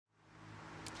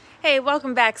Hey,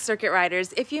 welcome back, Circuit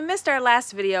Riders. If you missed our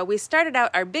last video, we started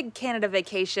out our big Canada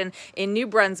vacation in New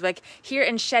Brunswick, here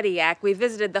in Shediac. We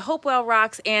visited the Hopewell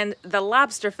Rocks and the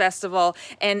Lobster Festival,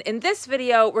 and in this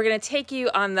video, we're going to take you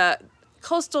on the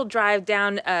coastal drive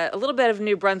down a little bit of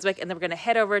New Brunswick, and then we're going to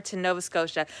head over to Nova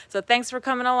Scotia. So thanks for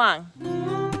coming along.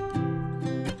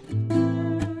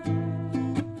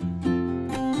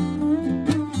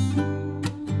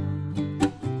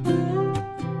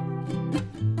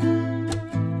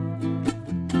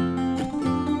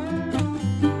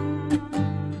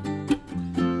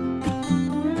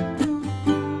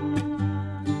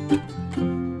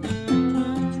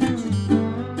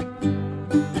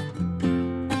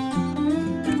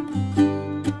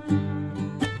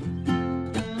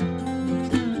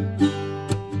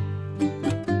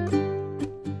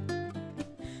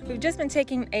 Just been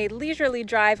taking a leisurely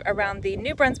drive around the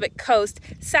New Brunswick coast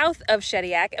south of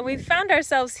Shediac, and we found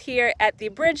ourselves here at the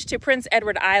bridge to Prince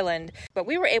Edward Island. But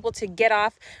we were able to get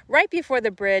off right before the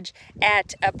bridge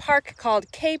at a park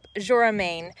called Cape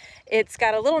Jourimain. It's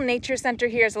got a little nature center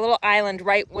here. It's a little island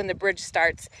right when the bridge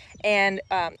starts, and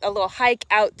a little hike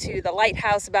out to the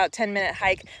lighthouse, about 10-minute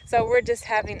hike. So we're just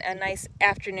having a nice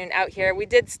afternoon out here. We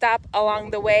did stop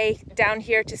along the way down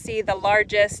here to see the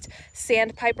largest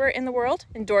sandpiper in the world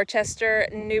in Dorchester,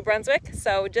 New Brunswick.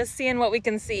 So just seeing what we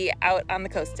can see out on the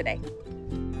coast today.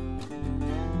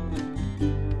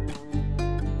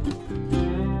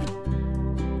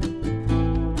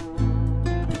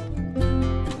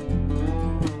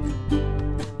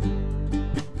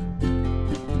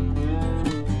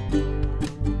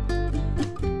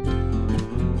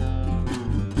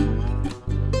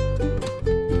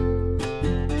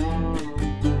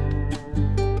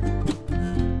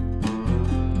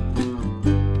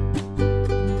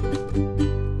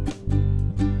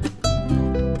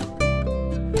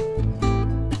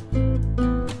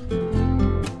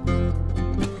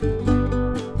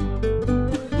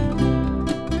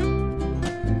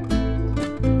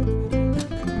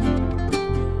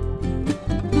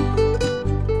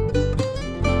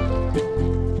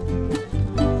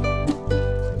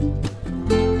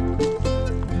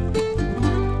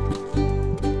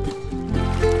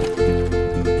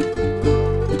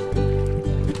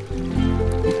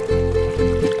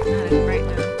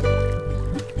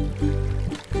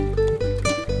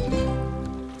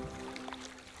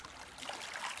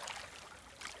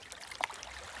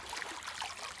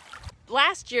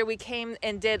 Last year we came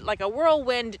and did like a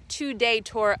whirlwind 2-day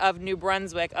tour of New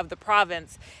Brunswick, of the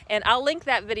province, and I'll link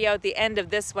that video at the end of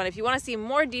this one. If you want to see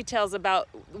more details about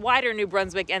wider New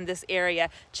Brunswick and this area,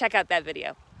 check out that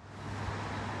video.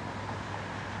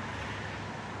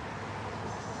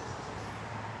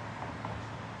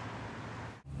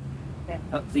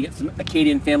 So you get some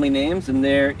Acadian family names, and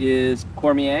there is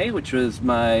Cormier, which was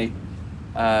my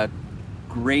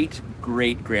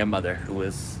great-great-grandmother, who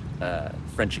was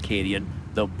French Acadian,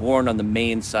 though born on the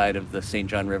Maine side of the St.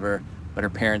 John River, but her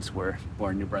parents were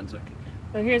born in New Brunswick.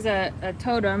 So here's a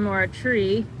totem, or a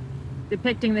tree,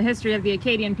 depicting the history of the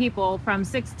Acadian people from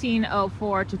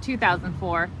 1604 to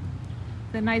 2004.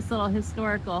 It's a nice little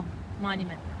historical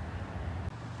monument.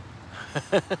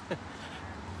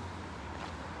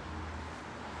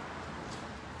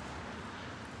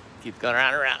 Keep going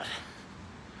around and around.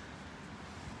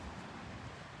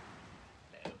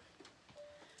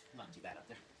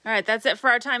 All right, that's it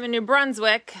for our time in New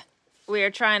Brunswick. We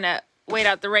are trying to wait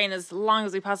out the rain as long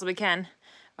as we possibly can.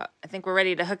 I think we're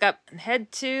ready to hook up and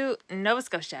head to Nova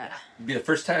Scotia. It'll be the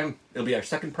first time, it'll be our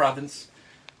second province,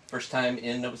 first time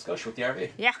in Nova Scotia with the RV.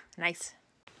 Yeah, nice.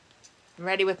 I'm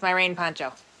ready with my rain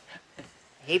poncho.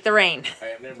 I hate the rain. All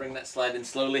right, I'm gonna bring that slide in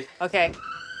slowly. Okay,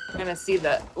 I'm gonna see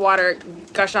the water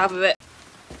gush off of it.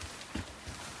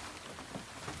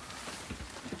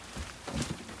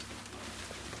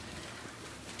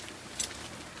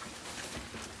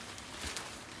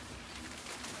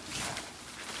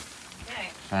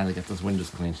 Finally get those windows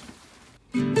cleaned.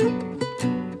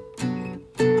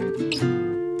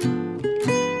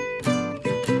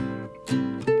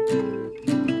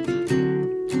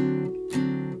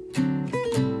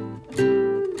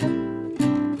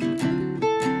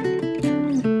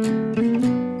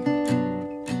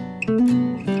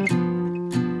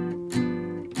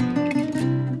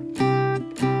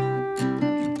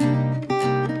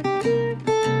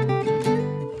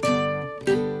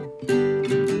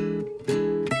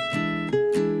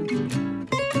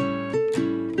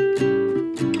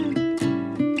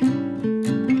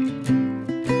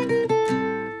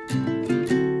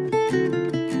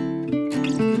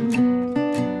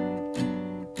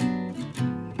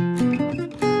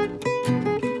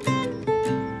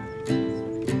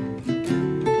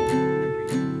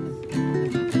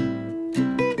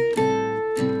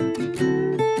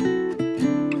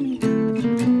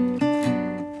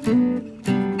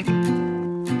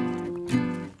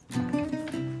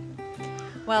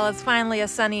 it's finally a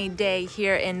sunny day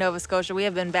here in Nova Scotia. We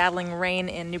have been battling rain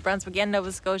in New Brunswick and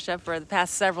Nova Scotia for the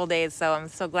past several days, so I'm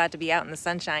so glad to be out in the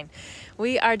sunshine.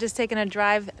 We are just taking a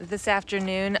drive this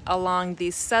afternoon along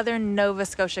the southern Nova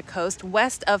Scotia coast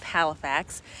west of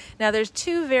Halifax. Now there's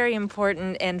two very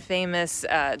important and famous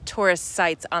tourist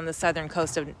sites on the southern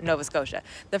coast of Nova Scotia.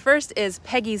 The first is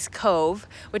Peggy's Cove,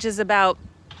 which is about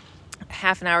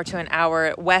half an hour to an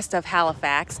hour west of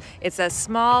Halifax. It's a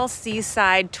small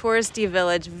seaside touristy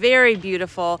village, very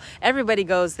beautiful. Everybody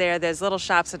goes there. There's little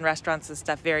shops and restaurants and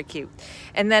stuff, very cute.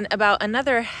 And then about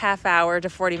another half hour to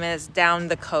 40 minutes down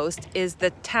the coast is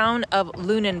the town of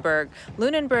Lunenburg.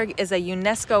 Lunenburg is a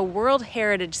UNESCO World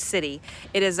Heritage City.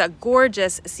 It is a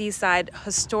gorgeous seaside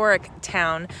historic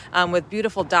town with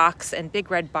beautiful docks and big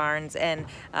red barns, and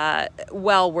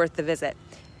well worth the visit.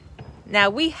 Now,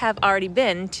 we have already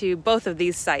been to both of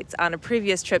these sites on a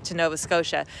previous trip to Nova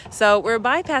Scotia, so we're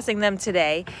bypassing them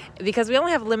today because we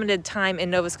only have limited time in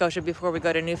Nova Scotia before we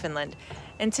go to Newfoundland.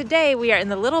 And today we are in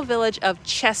the little village of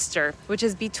Chester, which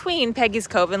is between Peggy's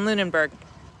Cove and Lunenburg.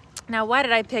 Now, why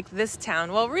did I pick this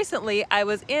town? Well, recently I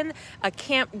was in a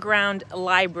campground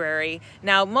library.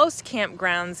 Now, most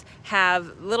campgrounds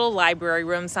have little library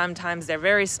rooms. Sometimes they're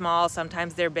very small,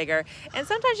 sometimes they're bigger, and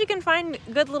sometimes you can find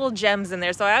good little gems in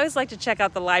there. So I always like to check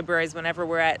out the libraries whenever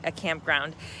we're at a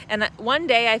campground. And one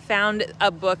day I found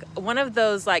a book, one of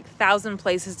those like 1,000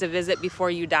 places to visit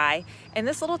before you die. And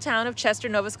this little town of Chester,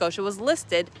 Nova Scotia was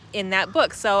listed in that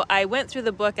book. So I went through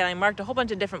the book and I marked a whole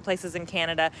bunch of different places in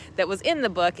Canada that was in the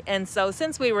book. And so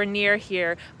since we were near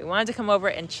here, we wanted to come over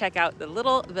and check out the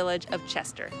little village of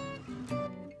Chester.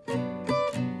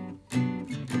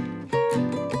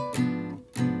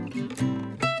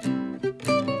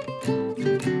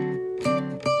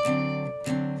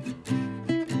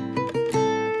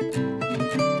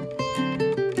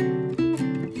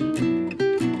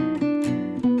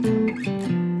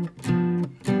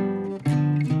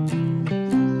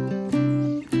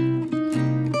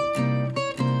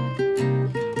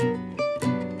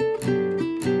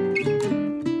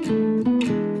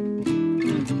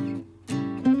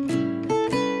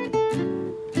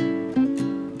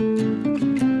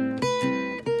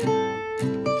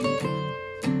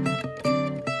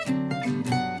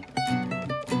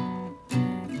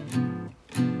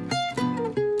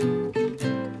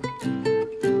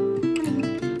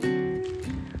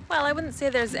 I wouldn't say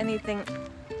there's anything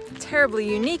terribly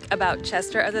unique about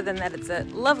Chester other than that it's a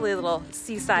lovely little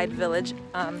seaside village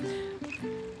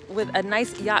with a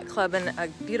nice yacht club and a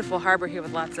beautiful harbor here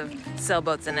with lots of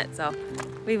sailboats in it. So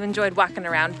we've enjoyed walking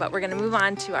around, but we're going to move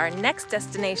on to our next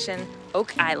destination,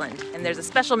 Oak Island. And there's a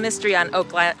special mystery on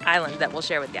Oak Island that we'll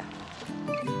share with you.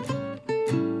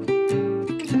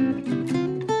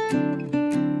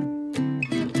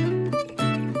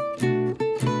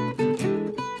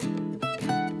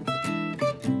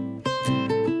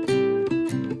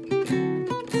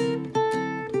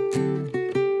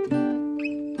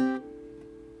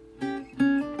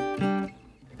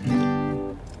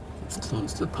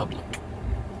 Closed to the public.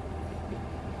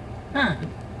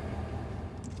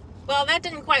 Well, that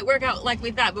didn't quite work out like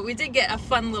we thought, but we did get a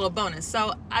fun little bonus.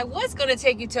 So I was going to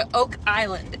take you to Oak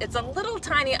Island. It's a little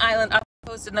tiny island up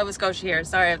the coast of Nova Scotia here.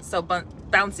 Sorry, I'm so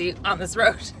bouncy on this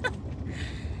road.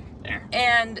 There.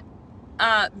 And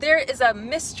there is a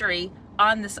mystery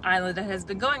on this island that has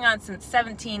been going on since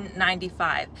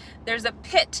 1795. There's a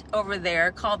pit over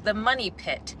there called the Money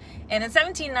Pit. And in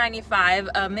 1795,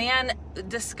 a man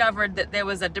discovered that there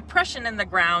was a depression in the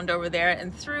ground over there,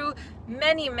 and through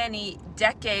many, many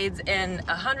decades and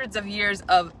hundreds of years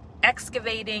of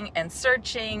excavating and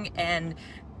searching and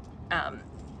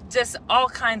just all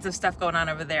kinds of stuff going on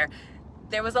over there,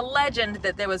 there was a legend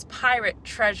that there was pirate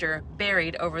treasure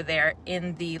buried over there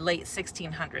in the late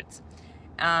 1600s.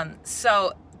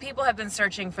 So people have been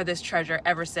searching for this treasure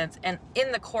ever since, and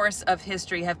in the course of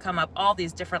history have come up all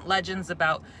these different legends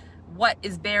about what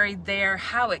is buried there,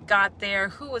 how it got there,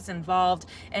 who was involved,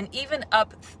 and even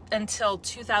up until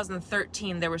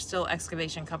 2013 there were still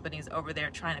excavation companies over there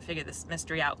trying to figure this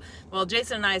mystery out. Well,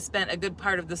 Jason and I spent a good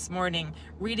part of this morning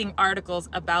reading articles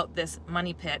about this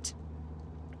money pit,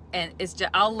 and it's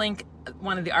just, I'll link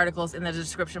one of the articles in the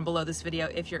description below this video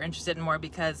if you're interested in more,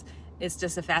 because it's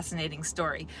just a fascinating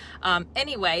story.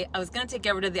 Anyway, I was going to take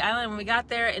you over to the island when we got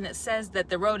there, and it says that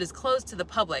the road is closed to the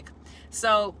public.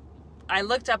 So I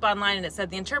looked up online and it said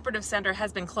the interpretive center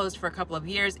has been closed for a couple of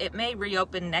years. It may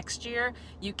reopen next year.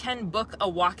 You can book a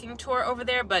walking tour over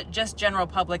there, but just general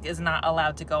public is not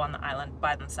allowed to go on the island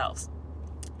by themselves.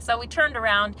 So we turned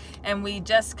around and we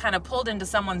just kind of pulled into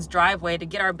someone's driveway to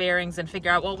get our bearings and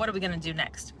figure out, well, what are we going to do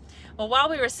next? Well, while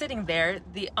we were sitting there,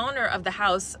 the owner of the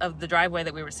house, of the driveway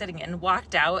that we were sitting in,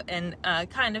 walked out and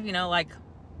kind of, you know, like,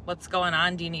 what's going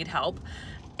on? Do you need help?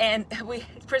 And we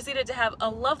proceeded to have a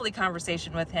lovely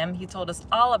conversation with him. He told us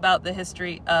all about the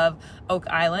history of Oak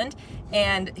Island,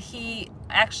 and he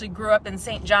actually grew up in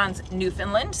St. John's,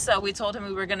 Newfoundland. So we told him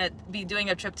we were going to be doing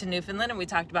a trip to Newfoundland, and we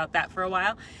talked about that for a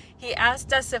while. He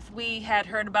asked us if we had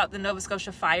heard about the Nova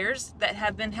Scotia fires that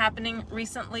have been happening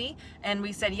recently, and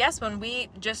we said yes. When we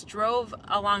just drove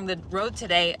along the road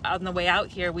today on the way out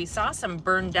here, we saw some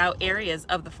burned out areas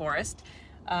of the forest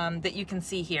that you can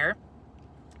see here.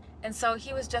 And so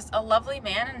he was just a lovely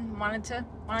man and wanted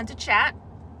to chat.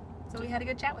 So we had a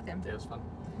good chat with him. It was fun.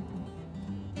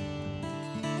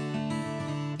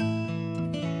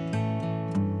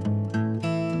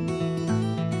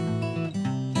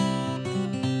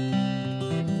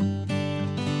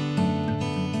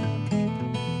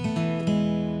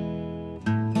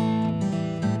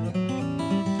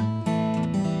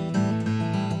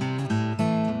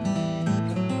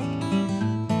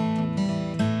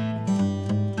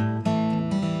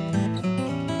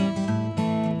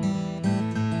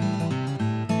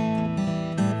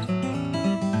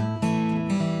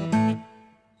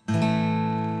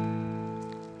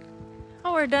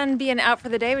 We're done being out for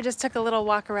the day. We just took a little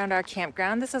walk around our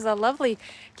campground. This is a lovely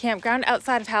campground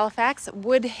outside of Halifax,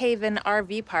 Woodhaven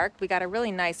RV Park. We got a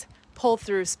really nice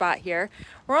pull-through spot here.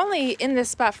 We're only in this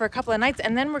spot for a couple of nights,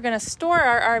 and then we're going to store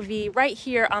our RV right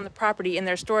here on the property in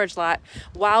their storage lot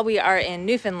while we are in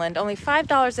Newfoundland. Only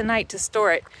 $5 a night to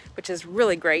store it, which is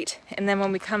really great. And then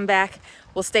when we come back,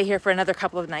 we'll stay here for another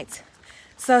couple of nights.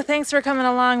 So thanks for coming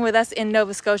along with us in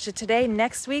Nova Scotia today.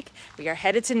 Next week, we are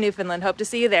headed to Newfoundland. Hope to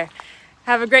see you there.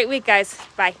 Have a great week, guys.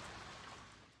 Bye.